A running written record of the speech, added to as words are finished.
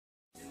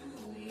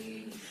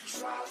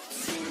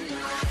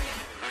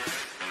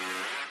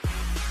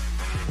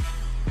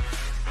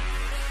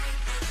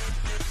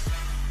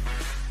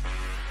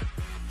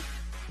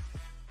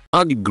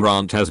Hugh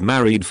Grant has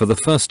married for the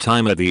first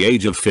time at the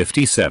age of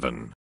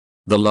 57.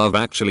 The Love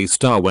Actually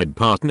star wed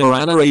partner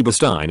Anna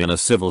Eberstein in a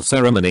civil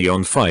ceremony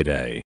on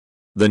Friday.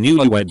 The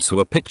newlyweds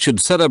were pictured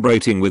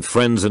celebrating with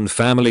friends and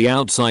family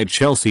outside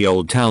Chelsea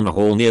Old Town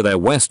Hall near their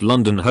West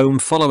London home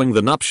following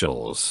the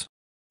nuptials.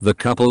 The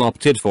couple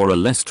opted for a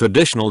less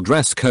traditional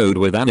dress code,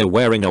 with Anna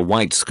wearing a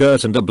white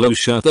skirt and a blue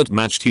shirt that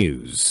matched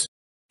Hugh's.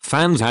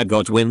 Fans had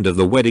got wind of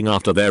the wedding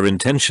after their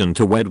intention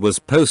to wed was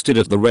posted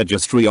at the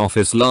registry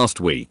office last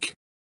week.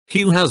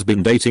 Hugh has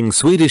been dating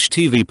Swedish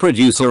TV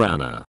producer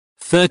Anna,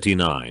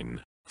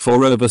 39,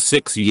 for over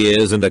 6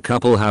 years, and the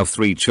couple have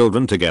 3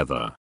 children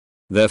together.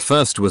 Their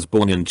first was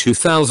born in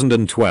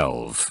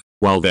 2012,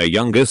 while their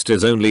youngest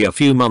is only a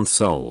few months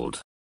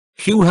old.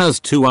 Hugh has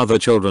 2 other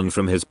children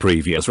from his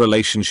previous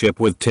relationship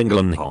with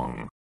Tinglan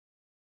Hong.